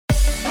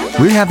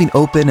We're having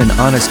open and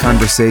honest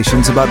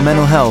conversations about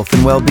mental health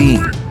and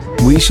well-being.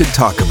 We should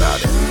talk about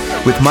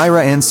it with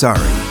Maira and Dr.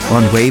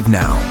 on Wave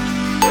Now.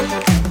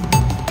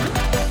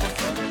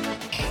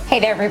 Hey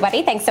there,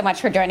 everybody. Thanks so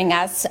much for joining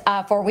us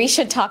for We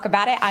Should Talk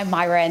About It. I'm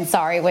Maira and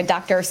Dr. with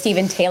Dr.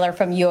 Stephen Taylor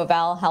from U of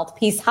L Health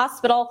Peace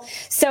Hospital.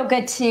 So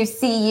good to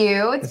see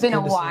you. It's been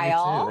a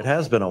while. It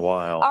has been a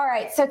while. All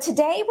right. So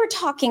today we're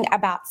talking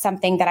about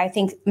something that I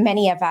think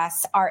many of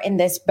us are in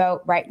this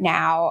boat right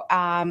now.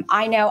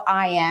 I know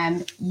I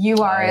am. You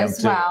are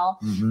as well.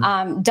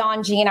 Mm-hmm.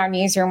 Don G in our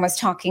newsroom was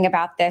talking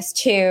about this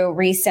too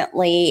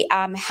recently,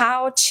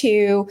 how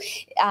to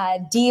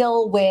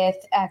deal with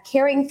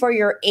caring for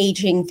your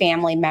aging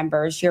family members,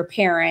 your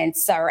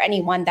parents, or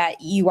anyone that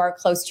you are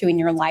close to in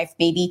your life.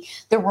 Maybe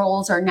the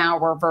roles are now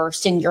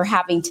reversed and you're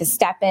having to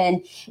step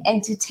in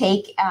and to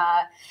take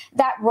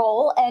that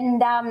role.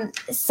 And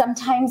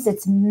sometimes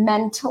it's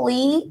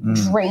mentally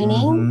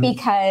draining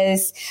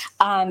because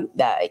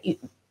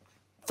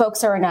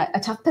folks are in a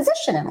tough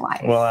position in life.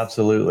 Well,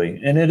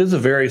 absolutely. And it is a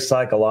very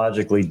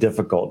psychologically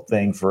difficult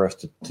thing for us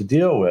to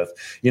deal with.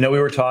 You know, we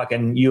were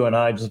talking, you and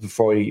I, just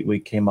before we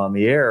came on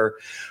the air,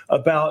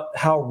 about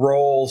how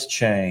roles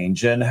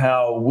change and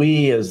how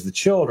we as the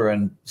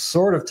children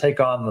sort of take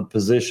on the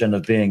position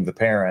of being the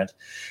parent,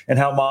 and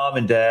how mom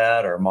and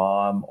dad, or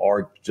mom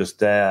or just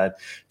dad,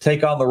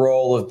 take on the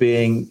role of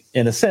being,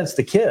 in a sense,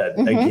 the kid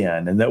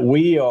again, and that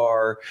we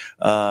are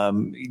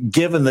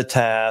given the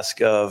task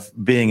of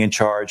being in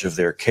charge of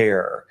their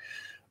care.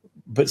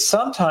 But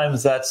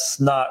sometimes that's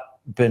not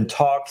been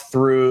talked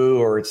through,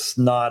 or it's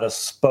not a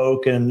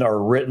spoken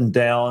or written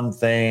down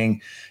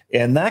thing.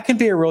 And that can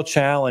be a real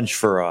challenge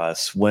for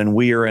us when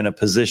we are in a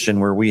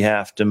position where we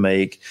have to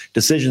make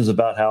decisions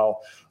about how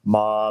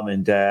mom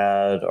and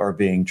dad are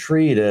being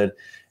treated,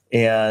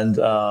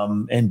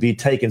 and be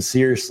taken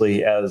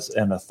seriously as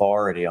an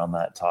authority on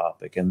that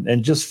topic.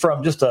 And just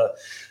from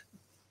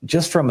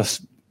a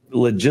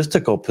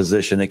logistical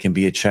position, it can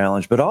be a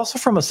challenge, but also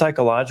from a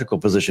psychological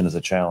position is a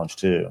challenge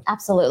too.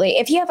 Absolutely.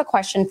 If you have a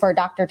question for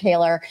Dr.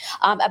 Taylor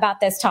about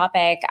this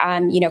topic,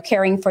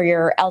 caring for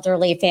your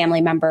elderly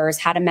family members,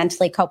 how to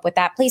mentally cope with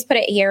that, please put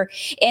it here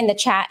in the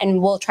chat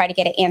and we'll try to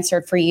get it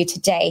answered for you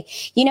today.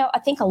 You know, I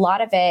think a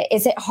lot of it,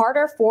 is it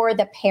harder for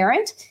the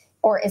parent,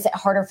 or is it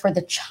harder for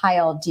the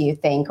child, do you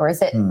think? Or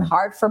is it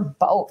hard for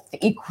both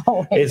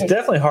equally? It's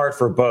definitely hard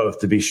for both,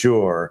 to be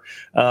sure.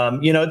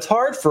 It's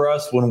hard for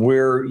us when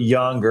we're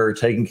younger,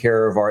 taking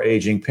care of our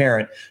aging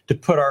parent, to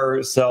put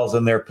ourselves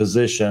in their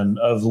position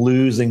of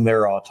losing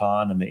their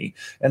autonomy.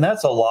 And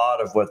that's a lot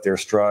of what they're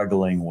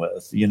struggling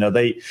with. You know,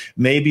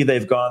 maybe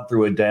they've gone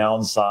through a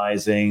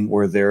downsizing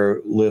where they're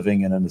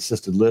living in an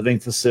assisted living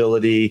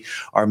facility,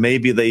 or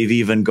maybe they've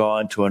even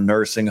gone to a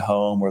nursing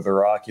home where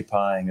they're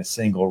occupying a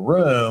single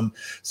room.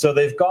 So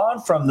they've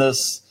gone from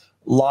this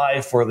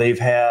life where they've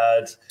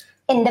had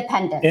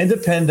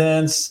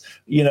independence,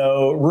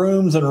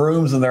 rooms and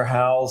rooms in their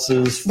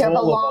houses, full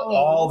of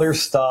all their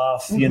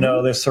stuff.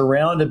 They're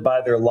surrounded by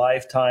their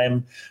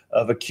lifetime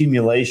of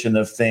accumulation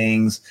of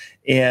things.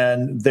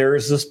 And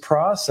there's this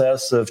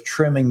process of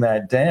trimming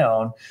that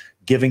down,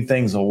 giving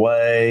things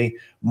away,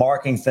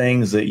 marking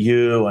things that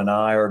you and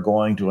I are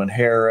going to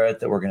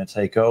inherit, that we're going to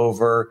take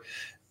over.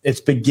 It's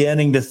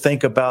beginning to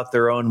think about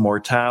their own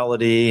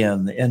mortality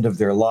and the end of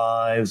their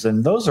lives.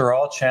 And those are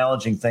all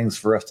challenging things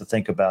for us to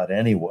think about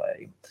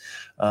anyway.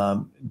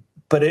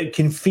 But it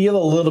can feel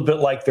a little bit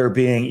like they're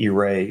being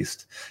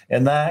erased.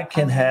 And that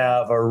can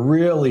have a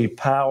really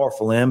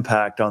powerful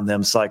impact on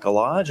them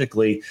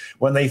psychologically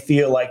when they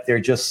feel like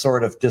they're just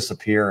sort of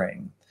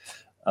disappearing.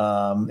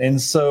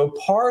 And so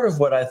part of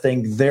what I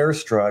think they're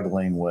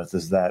struggling with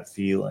is that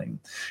feeling.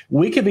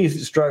 We could be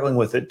struggling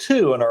with it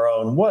too in our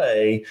own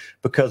way,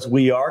 because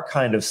we are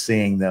kind of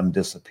seeing them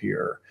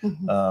disappear.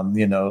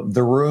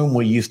 The room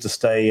we used to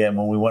stay in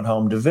when we went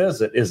home to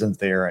visit isn't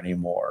there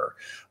anymore.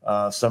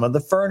 Some of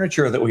the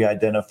furniture that we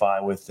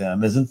identify with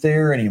them isn't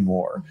there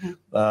anymore.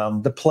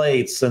 The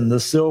plates and the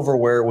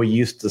silverware we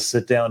used to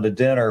sit down to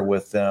dinner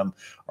with them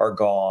are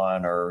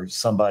gone, or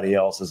somebody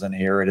else has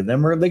inherited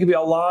them, or there could be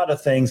a lot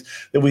of things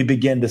that we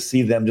begin to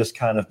see them just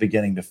kind of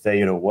beginning to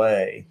fade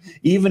away,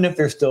 even if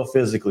they're still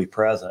physically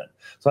present.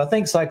 So I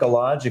think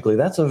psychologically,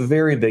 that's a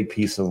very big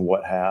piece of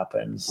what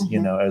happens,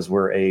 as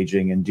we're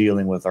aging and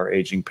dealing with our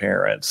aging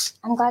parents.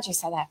 I'm glad you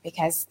said that,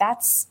 because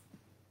that's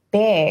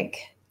big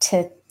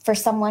for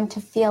someone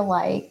to feel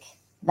like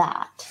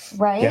that,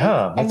 right?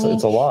 Yeah,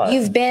 it's a lot.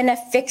 You've been a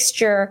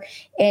fixture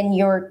in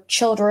your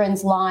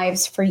children's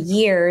lives for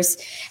years,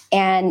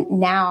 and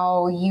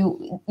now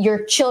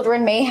your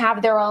children may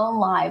have their own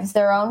lives,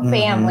 their own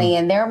family,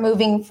 and they're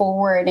moving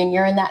forward, and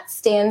you're in that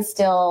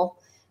standstill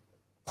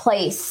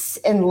place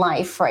in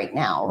life right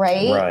now,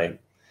 right? Right.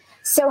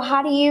 So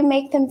how do you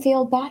make them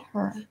feel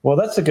better? Well,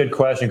 that's a good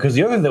question, because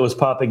the other thing that was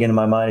popping into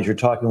my mind as you're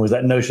talking was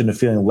that notion of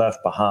feeling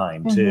left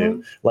behind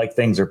too, like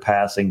things are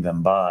passing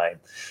them by.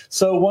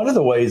 So one of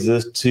the ways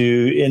is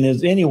to, in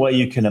any way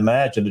you can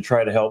imagine, to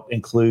try to help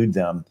include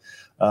them.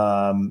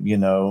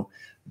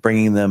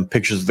 bringing them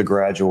pictures of the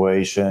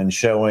graduation,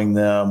 showing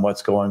them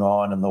what's going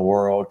on in the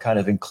world, kind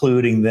of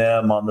including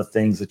them on the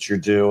things that you're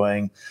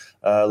doing,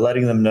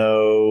 letting them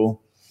know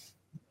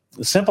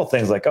simple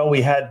things like, oh,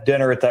 we had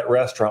dinner at that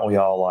restaurant we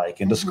all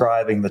like, and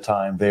describing the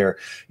time there,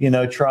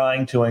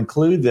 trying to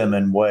include them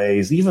in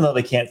ways, even though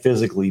they can't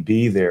physically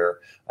be there,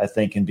 I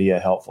think can be a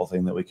helpful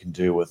thing that we can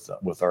do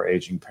with our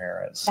aging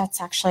parents.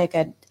 That's actually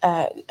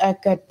a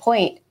good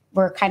point.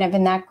 We're kind of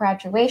in that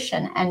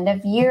graduation end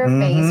of year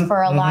phase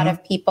for a lot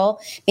of people.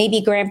 Maybe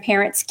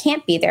grandparents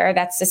can't be there.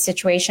 That's the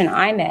situation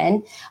I'm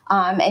in.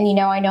 And,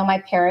 I know my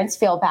parents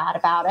feel bad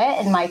about it.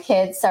 And my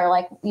kids are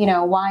like,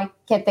 why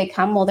can't they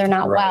come? Well, they're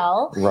not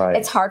well. Right.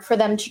 It's hard for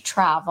them to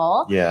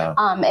travel. Yeah.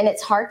 And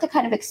it's hard to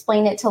kind of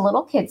explain it to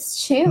little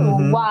kids too,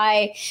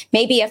 why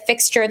maybe a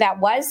fixture that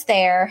was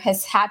there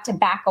has had to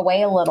back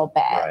away a little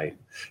bit. Right.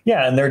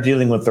 Yeah, and they're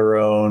dealing with their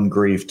own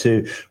grief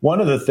too. One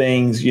of the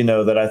things,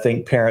 that I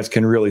think parents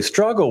can really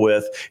struggle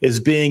with is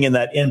being in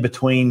that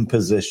in-between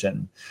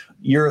position.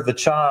 You're the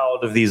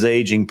child of these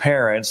aging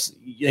parents,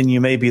 and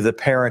you may be the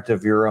parent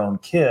of your own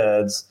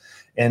kids.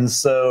 And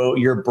so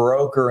you're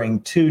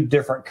brokering two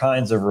different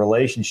kinds of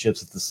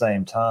relationships at the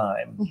same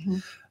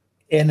time.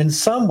 And in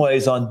some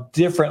ways on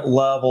different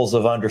levels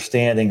of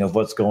understanding of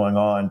what's going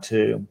on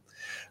too.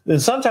 And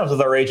sometimes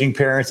with our aging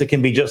parents, it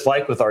can be just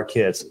like with our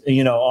kids,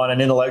 on an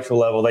intellectual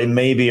level, they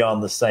may be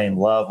on the same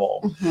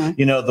level.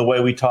 The way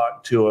we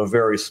talk to a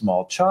very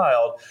small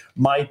child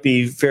might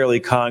be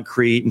fairly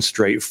concrete and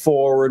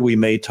straightforward. We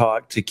may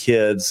talk to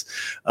kids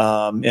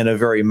in a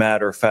very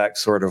matter-of-fact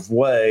sort of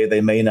way.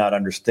 They may not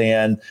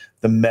understand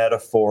the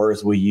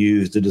metaphors we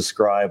use to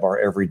describe our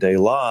everyday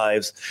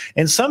lives.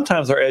 And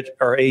sometimes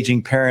our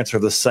aging parents are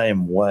the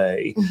same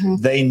way.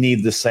 They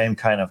need the same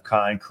kind of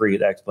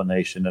concrete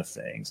explanation of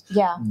things.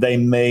 Yeah. They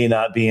may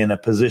not be in a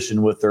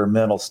position with their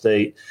mental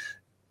state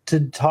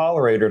to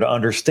tolerate or to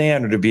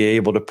understand or to be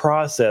able to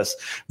process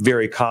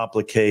very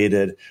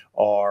complicated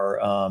or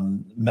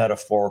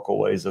metaphorical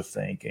ways of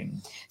thinking.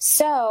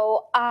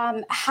 So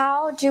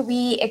how do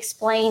we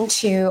explain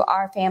to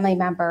our family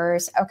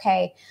members,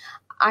 okay,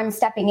 I'm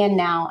stepping in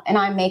now and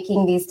I'm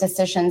making these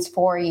decisions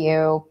for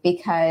you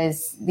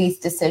because these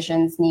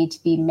decisions need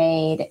to be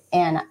made,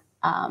 and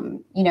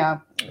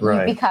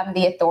you become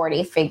the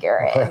authority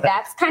figure. And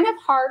that's kind of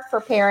hard for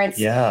parents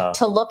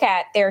to look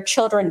at their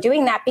children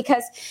doing that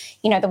because,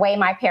 the way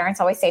my parents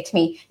always say to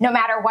me, no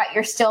matter what,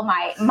 you're still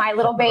my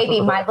little baby,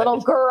 my little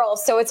girl.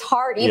 So it's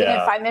hard, even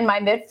if I'm in my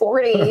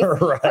mid-40s,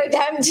 for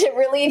them to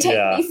really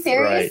take me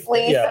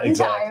seriously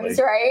sometimes,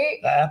 right?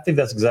 I think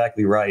that's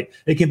exactly right.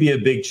 It can be a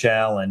big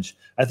challenge.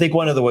 I think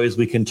one of the ways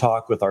we can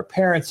talk with our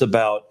parents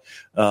about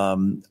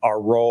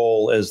our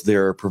role as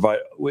their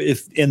provider,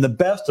 if in the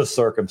best of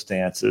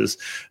circumstances,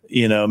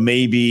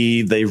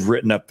 maybe they've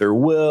written up their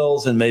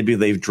wills and maybe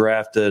they've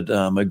drafted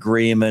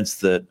agreements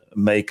that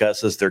make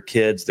us as their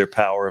kids their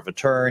power of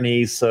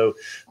attorney. So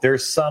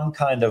there's some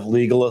kind of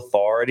legal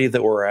authority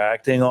that we're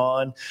acting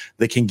on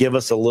that can give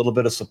us a little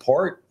bit of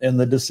support in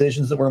the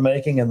decisions that we're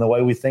making and the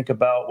way we think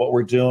about what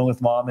we're doing with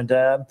mom and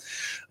dad.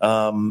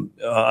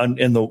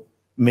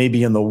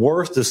 Maybe in the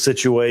worst of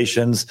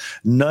situations,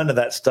 none of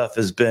that stuff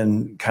has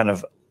been kind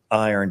of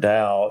ironed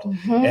out,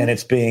 and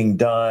it's being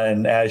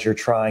done as you're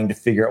trying to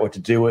figure out what to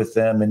do with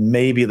them. And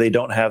maybe they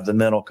don't have the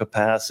mental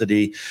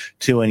capacity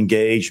to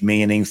engage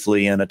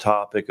meaningfully in a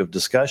topic of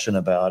discussion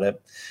about it,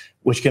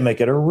 which can make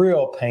it a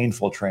real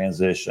painful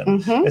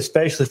transition,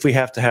 especially if we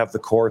have to have the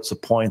courts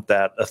appoint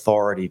that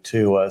authority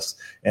to us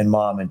and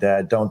mom and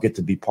dad don't get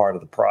to be part of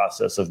the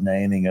process of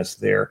naming us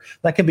there.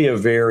 That can be a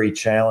very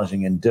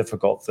challenging and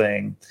difficult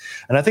thing.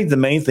 And I think the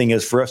main thing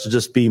is for us to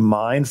just be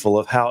mindful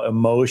of how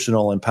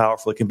emotional and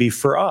powerful it can be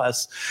for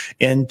us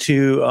and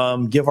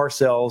to give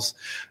ourselves,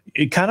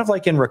 kind of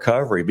like in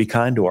recovery, be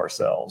kind to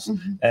ourselves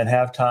and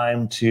have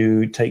time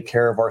to take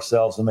care of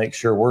ourselves and make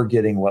sure we're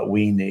getting what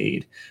we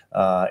need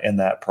in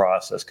that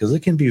process, because it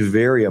can be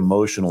very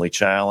emotionally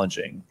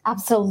challenging.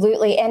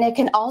 Absolutely. And it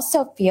can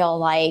also feel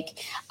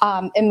like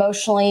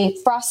emotionally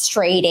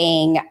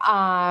frustrating.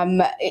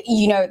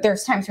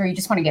 There's times where you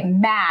just want to get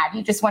mad.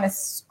 You just want to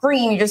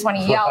scream. You just want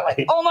to yell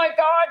like, oh my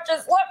God,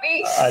 just let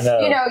me, I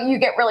know. You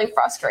get really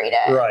frustrated.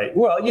 Right.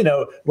 Well,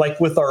 like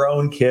with our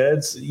own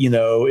kids,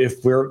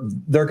 if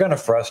they're going to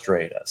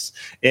frustrate us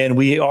and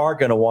we are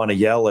going to want to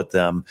yell at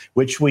them,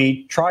 which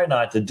we try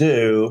not to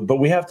do, but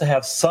we have to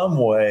have some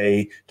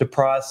way to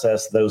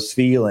process those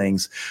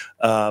feelings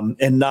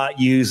and not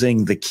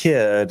using the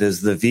kid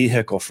as the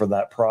vehicle for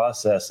that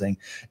processing.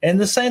 And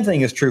the same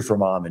thing is true for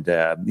mom and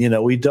dad.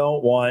 We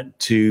don't want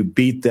to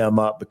beat them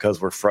up because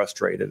we're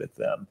frustrated at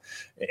them.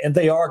 And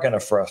they are going to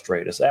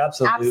frustrate us.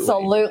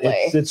 Absolutely.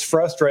 It's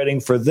frustrating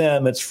for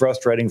them. It's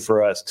frustrating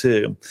for us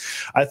too.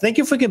 I think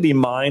if we can be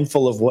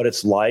mindful of what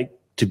it's like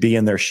to be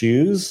in their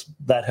shoes,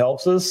 that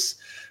helps us.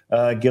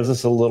 gives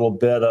us a little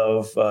bit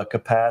of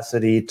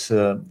capacity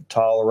to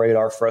tolerate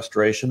our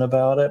frustration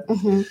about it.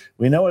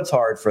 We know it's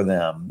hard for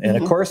them. And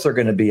of course, they're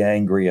going to be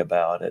angry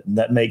about it. And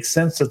that makes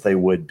sense that they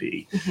would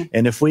be.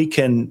 And if we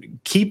can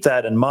keep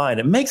that in mind,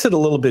 it makes it a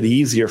little bit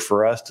easier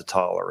for us to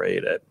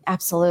tolerate it.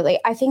 Absolutely.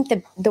 I think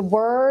the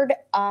word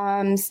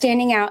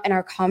standing out in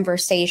our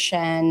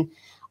conversation,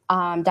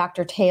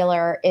 Dr.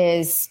 Taylor,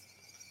 is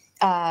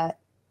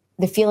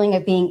the feeling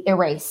of being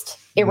erased,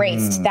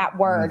 that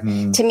word.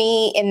 To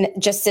me, in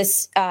just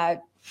this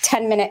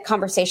 10-minute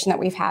conversation that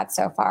we've had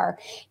so far,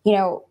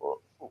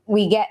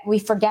 we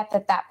forget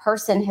that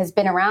person has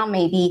been around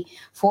maybe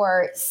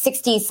for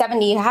 60,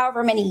 70,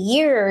 however many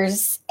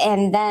years.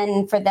 And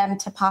then for them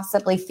to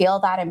possibly feel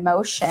that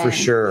emotion. For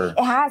sure.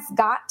 It has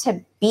got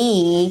to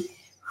be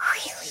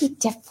really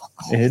difficult.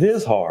 It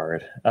is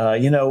hard. I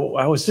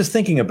was just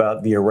thinking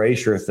about the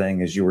erasure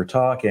thing as you were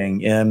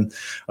talking. And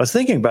I was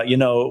thinking about,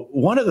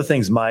 one of the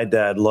things my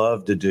dad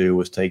loved to do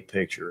was take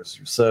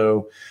pictures.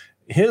 So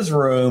his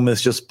room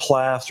is just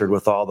plastered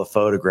with all the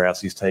photographs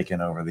he's taken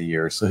over the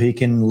years. So he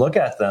can look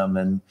at them,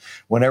 and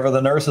whenever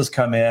the nurses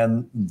come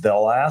in,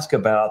 they'll ask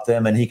about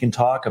them and he can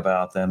talk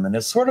about them. And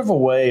it's sort of a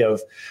way of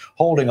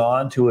holding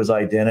on to his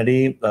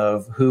identity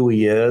of who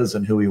he is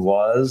and who he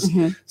was,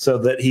 so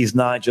that he's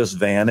not just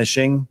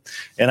vanishing.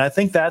 And I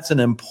think that's an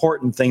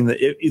important thing, that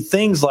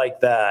things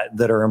like that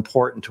are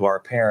important to our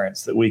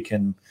parents, that we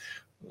can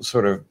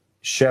sort of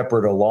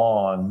shepherd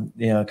along,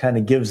 kind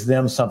of gives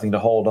them something to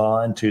hold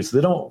on to, so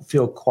they don't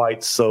feel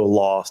quite so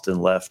lost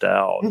and left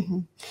out.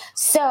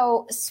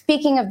 So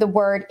speaking of the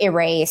word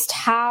erased,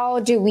 how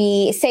do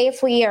we say,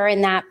 if we are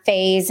in that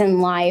phase in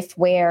life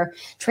where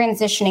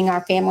transitioning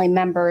our family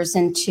members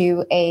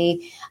into a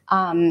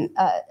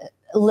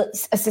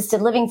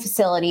assisted living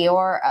facility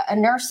or a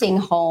nursing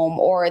home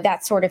or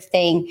that sort of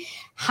thing,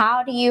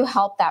 how do you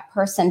help that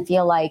person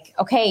feel like,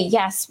 okay,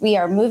 yes, we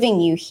are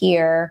moving you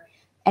here,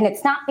 and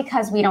it's not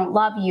because we don't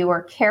love you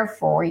or care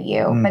for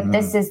you, but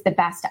this is the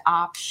best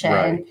option.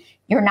 Right.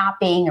 You're not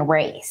being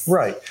erased.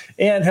 Right.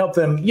 And help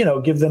them,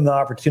 give them the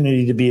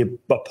opportunity to be a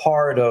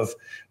part of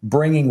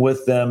bringing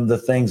with them the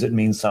things that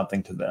mean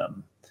something to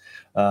them.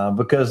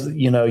 Because,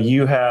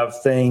 you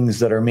have things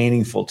that are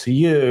meaningful to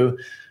you.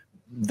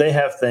 They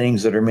have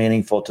things that are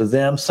meaningful to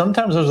them.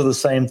 Sometimes those are the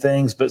same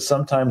things, but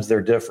sometimes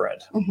they're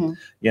different.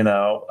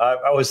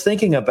 I was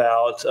thinking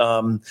about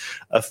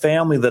a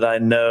family that I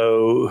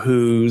know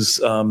whose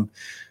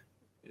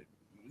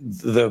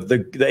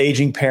the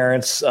aging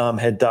parents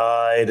had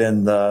died,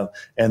 and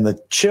the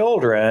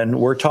children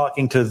were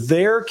talking to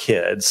their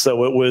kids.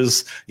 So it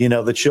was,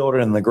 the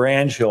children and the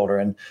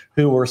grandchildren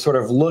who were sort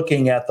of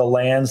looking at the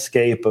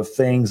landscape of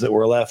things that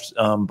were left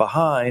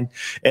behind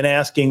and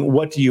asking,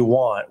 what do you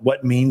want?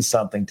 What means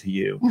something to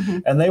you?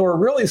 And they were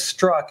really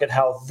struck at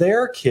how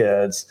their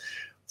kids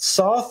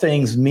saw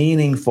things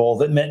meaningful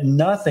that meant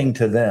nothing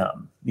to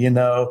them.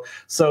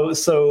 So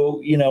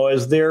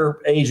as their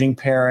aging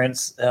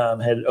parents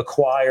had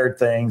acquired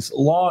things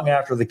long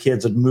after the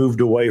kids had moved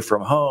away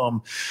from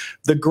home,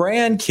 the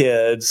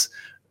grandkids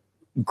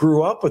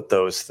grew up with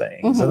those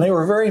things, and they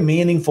were very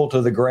meaningful to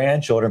the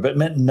grandchildren, but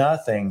meant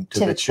nothing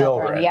to the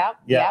children.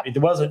 Yep. It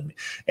wasn't.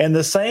 And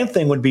the same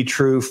thing would be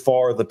true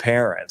for the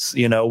parents.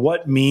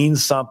 What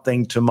means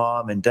something to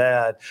mom and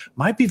dad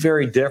might be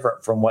very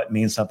different from what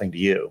means something to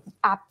you.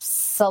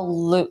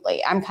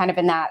 Absolutely. I'm kind of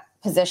in that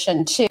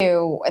position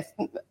too. With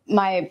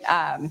my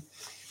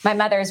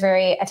mother is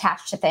very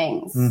attached to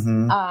things.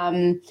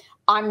 I'm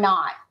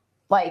not.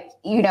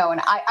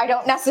 And I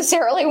don't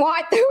necessarily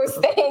want those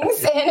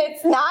things, and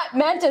it's not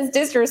meant as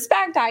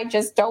disrespect. I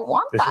just don't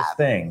want it's that. Just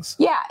things.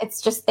 Yeah,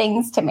 it's just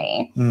things to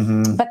me.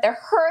 But they're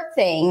her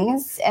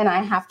things, and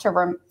I have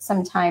to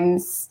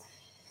sometimes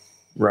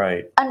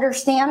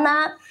understand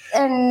that,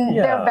 and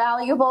they're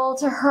valuable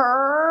to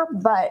her,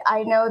 but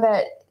I know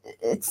that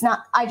it's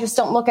not, I just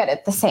don't look at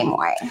it the same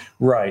way.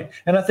 Right.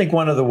 And I think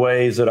one of the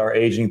ways that our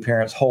aging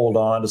parents hold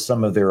on to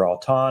some of their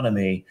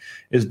autonomy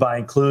is by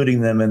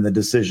including them in the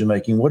decision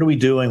making. What are we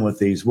doing with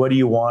these? What do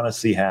you want to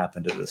see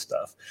happen to this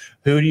stuff?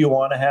 Who do you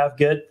want to have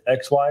get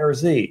X, Y, or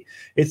Z?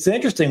 It's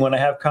interesting when I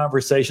have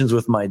conversations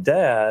with my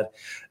dad,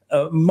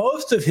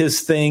 most of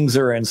his things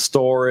are in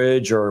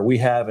storage, or we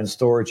have in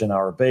storage in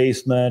our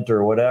basement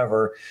or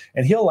whatever.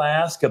 And he'll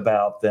ask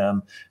about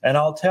them, and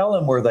I'll tell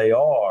him where they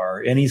are.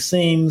 And he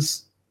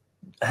seems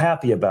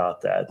happy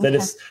about that, that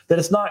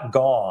it's not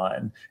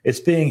gone. It's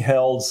being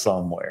held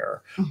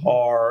somewhere.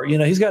 Or,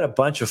 he's got a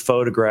bunch of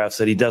photographs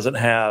that he doesn't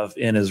have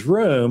in his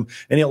room,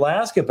 and he'll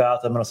ask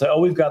about them, and I'll say,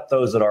 we got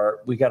those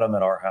we got them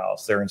at our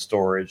house. They're in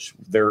storage.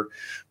 They're,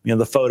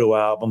 the photo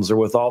albums are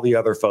with all the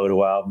other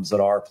photo albums at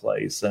our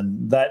place.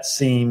 And that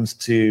seems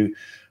to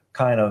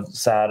kind of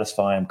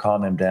satisfy him,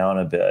 calm him down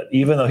a bit.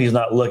 Even though he's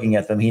not looking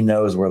at them, he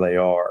knows where they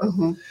are.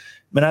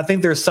 And I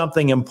think there's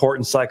something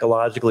important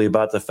psychologically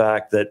about the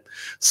fact that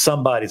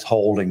somebody's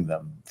holding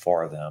them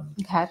for them.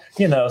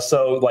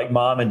 So like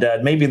mom and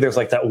dad, maybe there's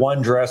like that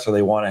one dresser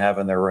they want to have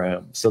in their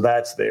room. So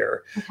that's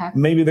there.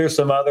 Maybe there's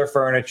some other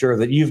furniture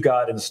that you've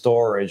got in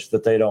storage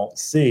that they don't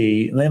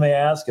see, and they may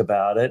ask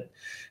about it.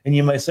 And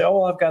you may say, oh,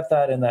 well, I've got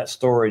that in that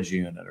storage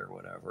unit or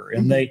whatever.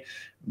 And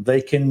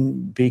they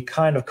can be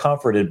kind of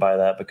comforted by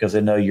that because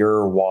they know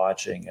you're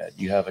watching it.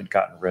 You haven't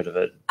gotten rid of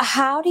it.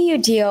 How do you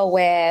deal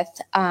with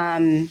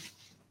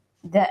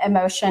the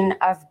emotion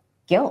of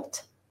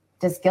guilt?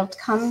 Does guilt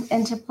come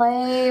into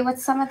play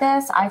with some of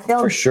this? I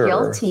feel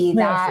guilty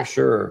that, for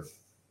sure,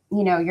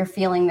 you're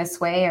feeling this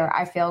way, or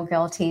I feel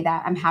guilty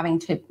that I'm having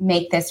to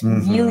make this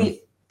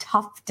really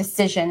tough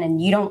decision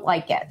and you don't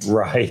like it.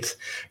 Right.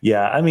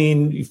 Yeah. I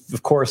mean,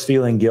 of course,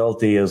 feeling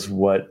guilty is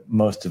what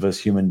most of us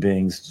human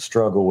beings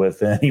struggle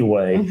with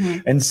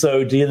anyway. And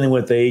so dealing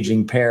with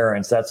aging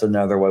parents, that's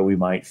another way we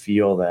might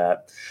feel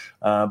that.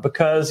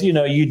 Because,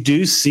 you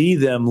do see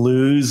them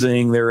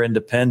losing their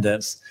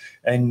independence,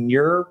 and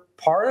you're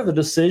part of the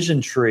decision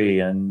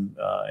tree and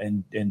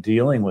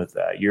dealing with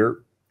that.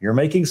 You're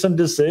making some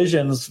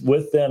decisions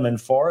with them and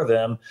for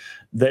them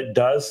that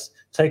does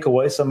take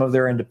away some of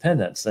their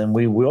independence, and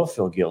we will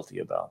feel guilty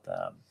about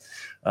that.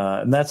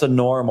 And that's a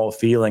normal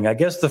feeling. I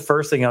guess the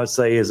first thing I would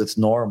say is it's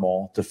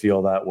normal to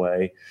feel that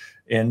way.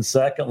 And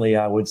secondly,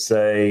 I would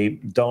say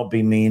don't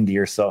be mean to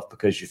yourself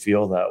because you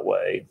feel that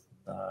way.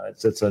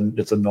 It's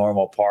a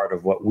normal part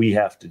of what we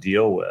have to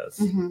deal with.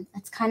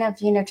 It's kind of,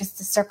 just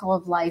the circle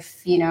of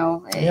life,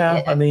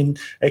 I mean,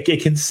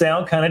 it can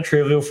sound kind of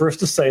trivial for us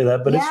to say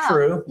that, but it's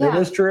true. Yeah. It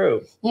is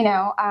true.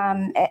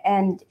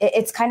 And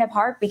it's kind of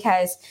hard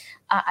because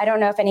I don't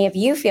know if any of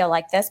you feel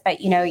like this, but,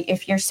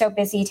 if you're so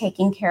busy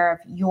taking care of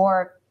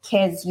your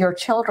kids, your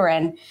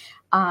children,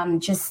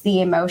 just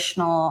the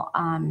emotional,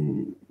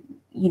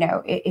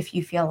 if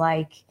you feel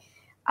like,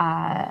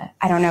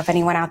 I don't know if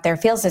anyone out there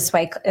feels this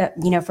way.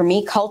 For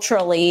me,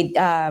 culturally,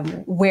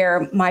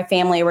 where my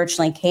family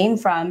originally came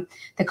from,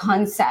 the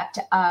concept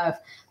of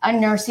a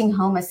nursing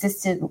home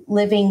assisted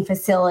living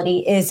facility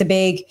is a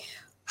big,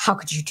 how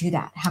could you do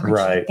that? How could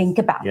you think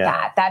about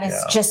that? That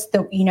is just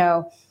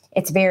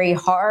it's very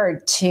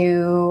hard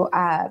to,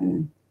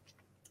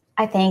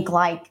 I think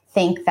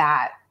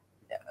that,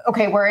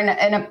 okay, we're in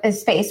a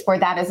space where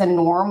that is a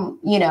norm,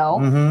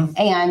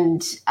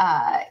 and,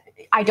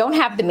 I don't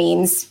have the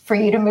means for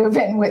you to move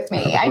in with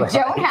me. I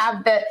don't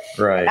have the,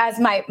 as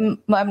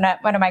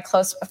one of my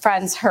close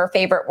friends, her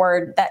favorite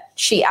word that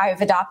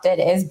I've adopted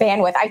is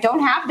bandwidth. I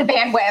don't have the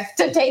bandwidth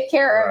to take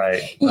care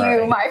of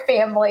you, my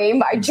family,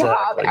 my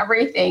job,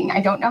 everything. I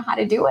don't know how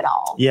to do it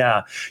all.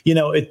 Yeah.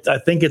 I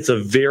think it's a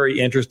very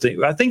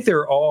interesting, I think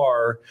there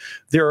are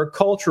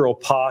cultural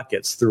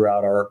pockets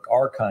throughout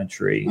our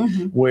country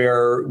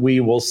where we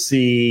will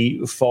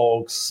see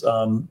folks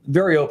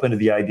very open to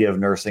the idea of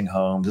nursing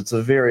homes.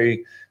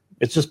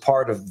 It's just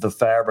part of the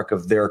fabric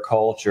of their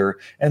culture.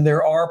 And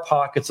there are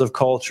pockets of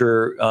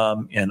culture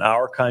in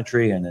our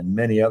country and in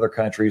many other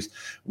countries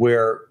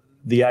where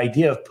the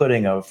idea of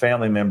putting a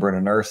family member in a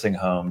nursing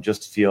home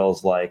just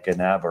feels like an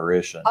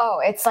aberration.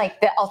 Oh, it's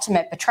like the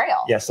ultimate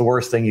betrayal. Yes, the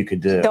worst thing you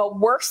could do. The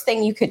worst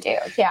thing you could do,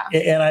 yeah.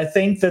 And I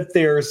think that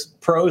there's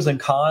pros and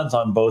cons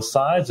on both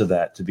sides of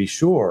that, to be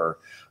sure.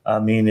 I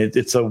mean,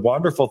 it's a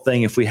wonderful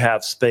thing if we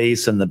have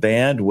space and the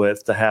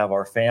bandwidth to have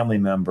our family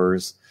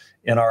members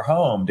in our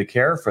home to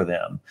care for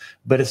them.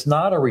 But it's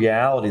not a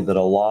reality that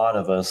a lot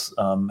of us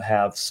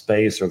have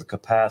space or the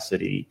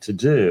capacity to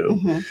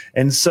do.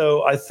 And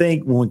so I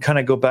think when we kind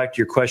of go back to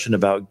your question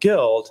about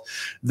guilt,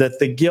 that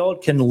the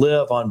guilt can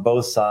live on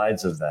both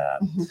sides of that.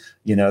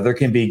 There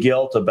can be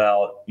guilt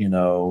about,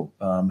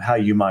 how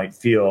you might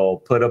feel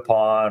put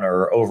upon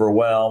or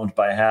overwhelmed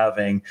by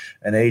having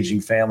an aging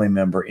family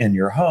member in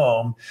your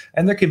home.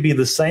 And there can be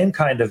the same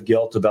kind of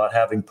guilt about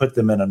having put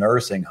them in a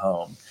nursing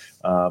home.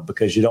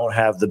 Because you don't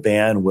have the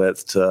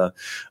bandwidth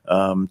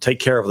to take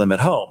care of them at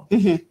home.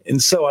 And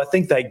so I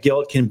think that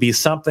guilt can be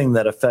something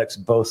that affects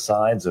both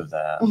sides of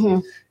that.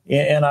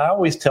 And I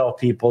always tell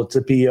people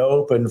to be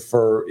open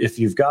for, if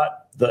you've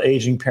got the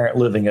aging parent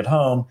living at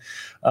home,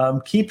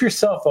 keep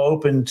yourself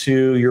open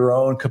to your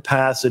own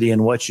capacity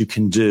and what you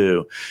can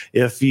do.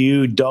 If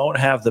you don't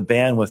have the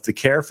bandwidth to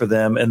care for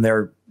them and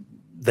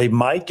they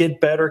might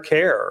get better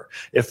care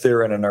if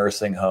they're in a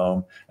nursing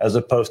home as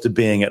opposed to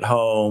being at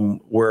home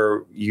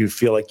where you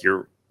feel like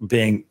you're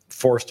being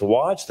forced to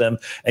watch them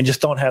and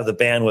just don't have the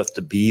bandwidth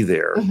to be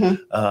there.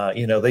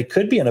 They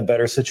could be in a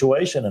better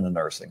situation in a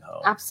nursing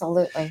home.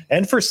 Absolutely.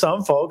 And for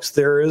some folks,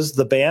 there is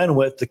the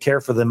bandwidth to care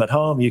for them at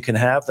home. You can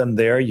have them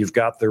there. You've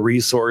got the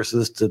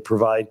resources to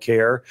provide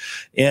care,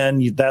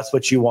 and that's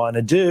what you want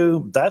to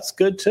do. That's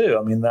good too.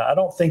 I mean, I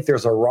don't think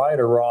there's a right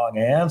or wrong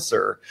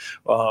answer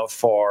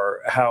for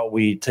how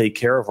we take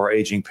care of our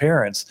aging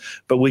parents,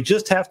 but we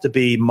just have to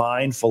be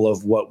mindful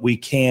of what we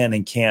can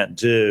and can't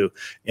do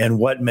and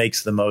what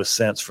makes the most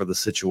sense for the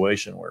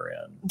situation we're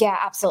in. Yeah,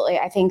 absolutely.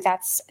 I think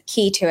that's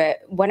key to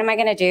it. What am I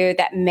going to do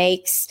that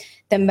makes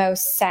the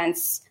most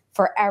sense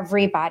for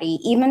everybody,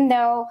 even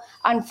though,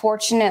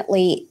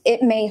 unfortunately,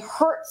 it may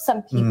hurt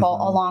some people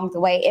along the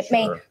way. It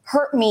may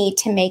hurt me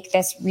to make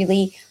this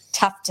really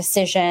tough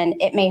decision.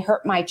 It may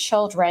hurt my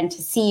children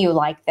to see you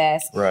like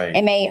this.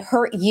 It may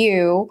hurt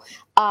you,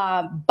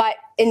 but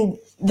in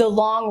the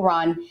long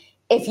run,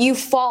 if you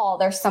fall,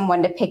 there's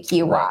someone to pick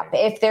you up.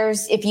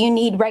 If you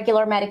need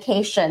regular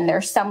medication,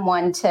 there's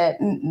someone to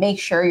make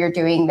sure you're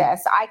doing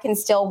this. I can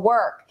still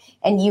work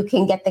and you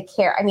can get the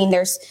care. I mean,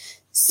 there's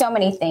so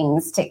many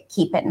things to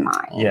keep in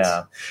mind.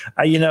 Yeah.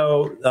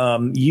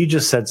 You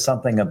just said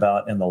something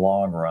about in the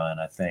long run,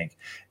 I think.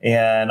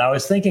 And I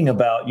was thinking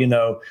about,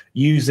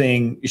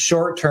 using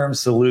short-term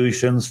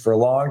solutions for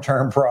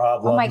long-term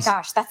problems. Oh my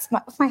gosh, that's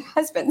what my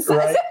husband says.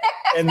 Right?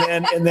 And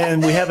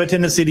then we have a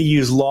tendency to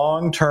use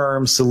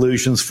long-term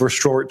solutions for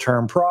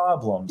short-term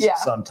problems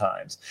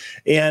sometimes.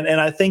 And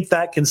I think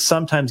that can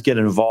sometimes get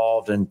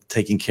involved in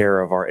taking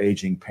care of our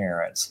aging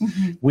parents.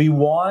 Mm-hmm. We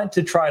want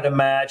to try to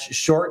match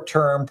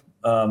short-term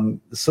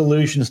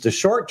solutions to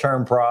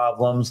short-term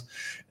problems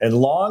and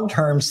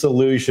long-term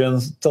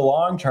solutions to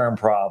long-term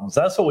problems.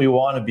 That's what we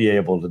want to be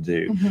able to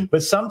do. Mm-hmm.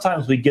 But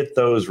sometimes we get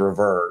those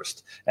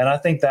reversed. And I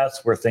think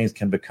that's where things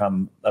can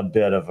become a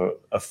bit of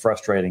a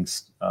frustrating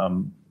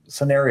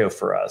scenario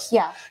for us.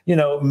 Yeah.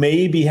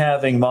 Maybe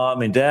having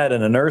mom and dad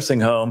in a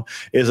nursing home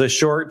is a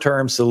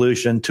short-term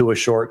solution to a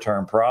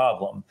short-term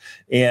problem.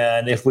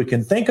 And if we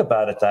can think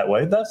about it that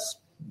way,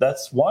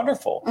 that's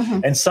wonderful. Mm-hmm.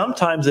 And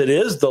sometimes it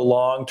is the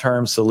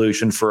long-term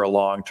solution for a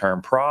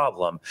long-term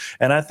problem.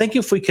 And I think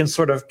if we can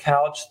sort of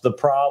couch the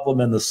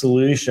problem and the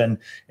solution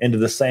into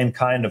the same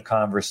kind of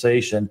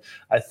conversation,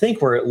 I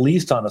think we're at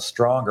least on a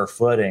stronger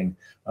footing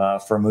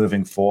for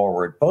moving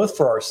forward, both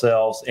for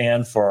ourselves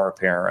and for our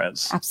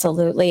parents.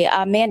 Absolutely.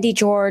 Mandy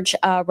George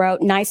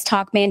wrote, nice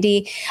talk,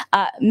 Mandy.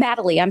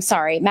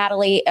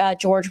 Madelie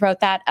George wrote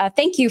that.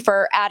 Thank you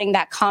for adding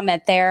that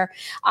comment there.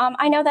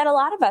 I know that a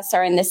lot of us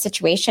are in this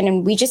situation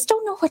and we just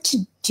don't know what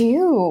to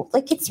do.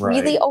 Like, it's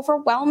really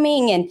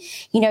overwhelming. And,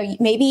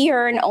 maybe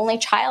you're an only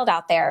child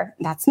out there.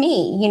 That's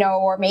me,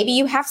 or maybe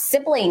you have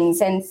siblings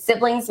and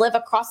siblings live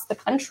across the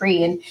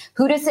country. And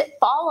who does it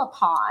fall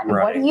upon?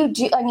 Right. What do you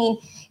do? I mean,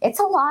 it's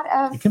a lot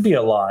of... It can be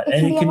a lot.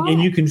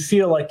 And you can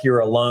feel like you're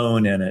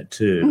alone in it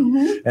too.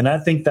 Mm-hmm. And I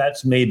think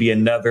that's maybe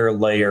another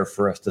layer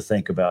for us to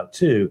think about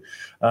too,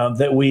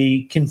 that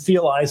we can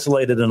feel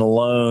isolated and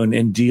alone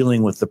in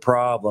dealing with the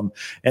problem.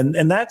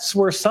 And that's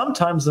where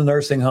sometimes the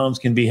nursing homes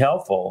can be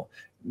helpful.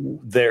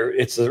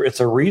 It's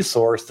a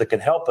resource that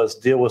can help us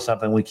deal with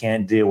something we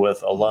can't deal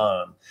with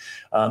alone.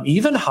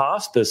 Even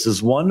hospice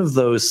is one of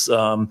those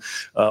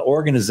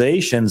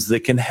organizations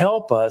that can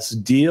help us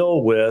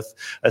deal with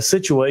a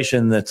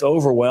situation that's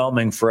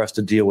overwhelming for us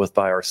to deal with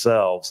by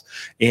ourselves.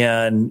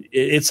 And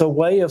it's a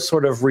way of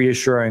sort of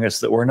reassuring us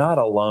that we're not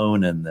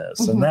alone in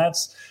this. Mm-hmm. And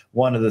that's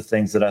one of the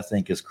things that I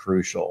think is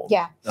crucial.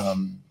 Yeah.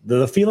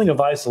 The feeling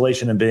of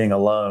isolation and being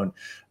alone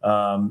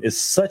is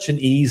such an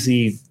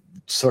easy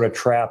sort of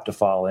trap to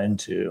fall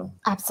into.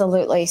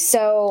 Absolutely.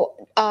 So,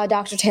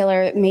 Dr.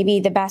 Taylor, maybe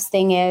the best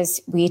thing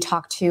is we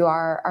talk to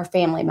our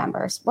family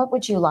members. What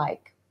would you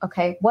like?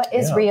 Okay. What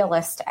is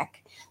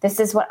realistic? This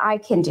is what I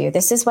can do.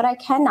 This is what I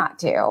cannot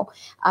do.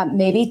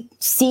 Maybe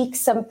seek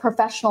some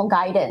professional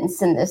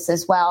guidance in this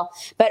as well.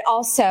 But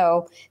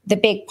also the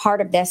big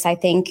part of this, I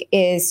think,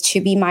 is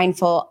to be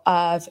mindful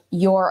of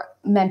your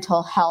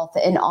mental health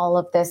in all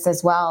of this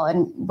as well,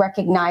 and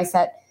recognize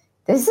that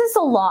this is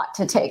a lot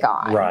to take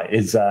on. Right.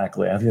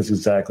 Exactly. I think that's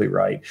exactly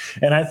right.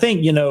 And I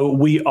think,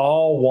 we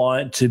all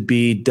want to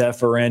be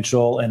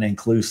deferential and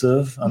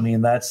inclusive. I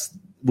mean, that's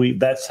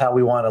how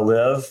we want to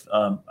live.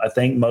 I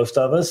think most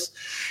of us,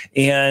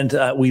 and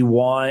we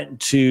want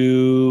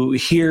to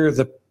hear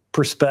the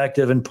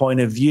perspective and point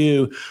of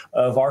view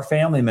of our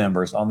family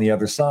members on the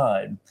other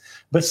side.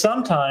 But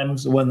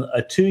sometimes when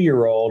a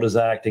 2-year-old is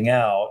acting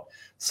out,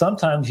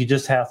 sometimes you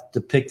just have to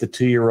pick the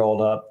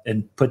 2-year-old up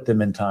and put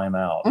them in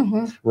timeout,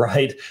 mm-hmm.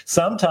 right?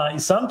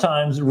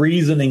 Sometimes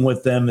reasoning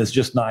with them is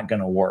just not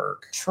going to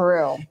work.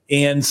 True.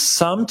 And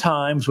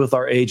sometimes with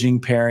our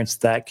aging parents,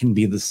 that can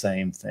be the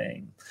same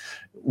thing.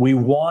 We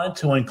want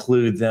to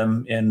include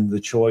them in the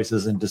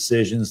choices and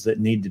decisions that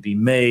need to be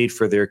made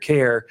for their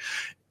care,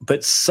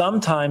 but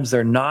sometimes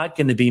they're not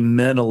going to be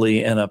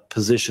mentally in a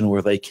position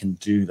where they can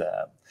do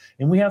that.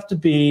 And we have to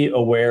be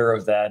aware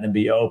of that and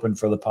be open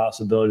for the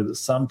possibility that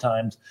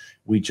sometimes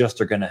we just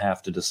are going to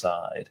have to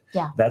decide.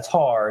 Yeah. That's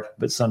hard,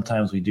 but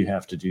sometimes we do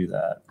have to do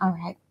that. All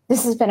right.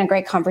 This has been a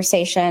great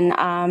conversation.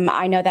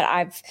 I know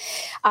that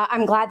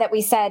I'm glad that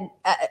we said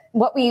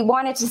what we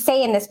wanted to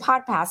say in this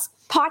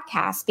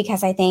podcast,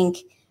 because I think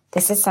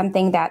this is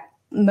something that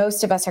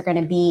most of us are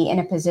going to be in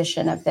a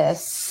position of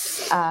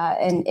this,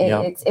 and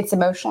it's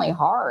emotionally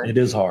hard. It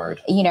is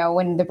hard.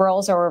 When the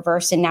roles are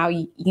reversed, and now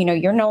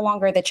you're no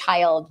longer the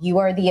child, you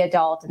are the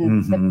adult,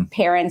 and mm-hmm. the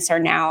parents are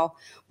now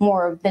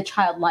more of the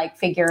childlike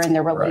figure in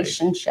the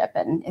relationship,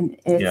 right. and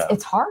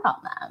it's hard on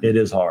them. It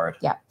is hard.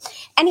 Yeah.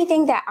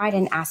 Anything that I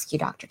didn't ask you,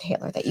 Dr.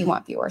 Taylor, that you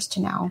want viewers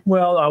to know?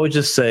 Well, I would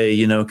just say,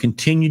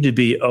 continue to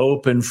be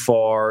open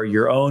for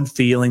your own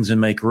feelings and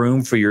make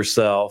room for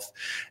yourself.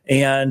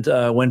 And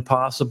when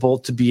possible,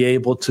 to be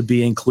able to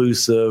be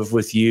inclusive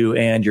with you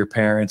and your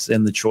parents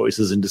in the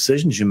choices and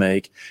decisions you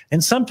make,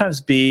 and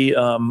sometimes be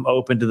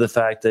open to the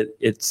fact that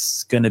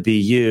it's going to be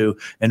you,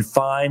 and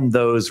find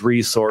those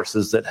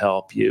resources that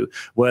help you,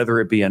 whether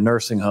it be a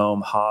nursing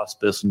home,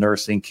 hospice,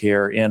 nursing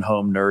care,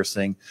 in-home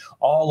nursing,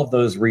 all of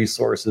those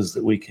resources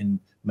that we can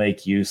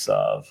make use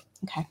of.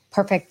 Okay,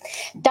 perfect.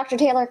 Dr.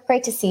 Taylor,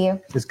 great to see you.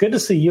 It's good to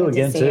see you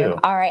again, too.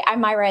 All right,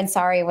 I'm Maira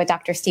and with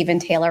Dr. Stephen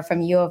Taylor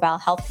from U of L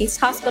Health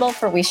East Hospital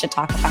for We Should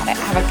Talk About It.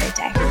 Have a great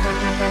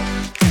day.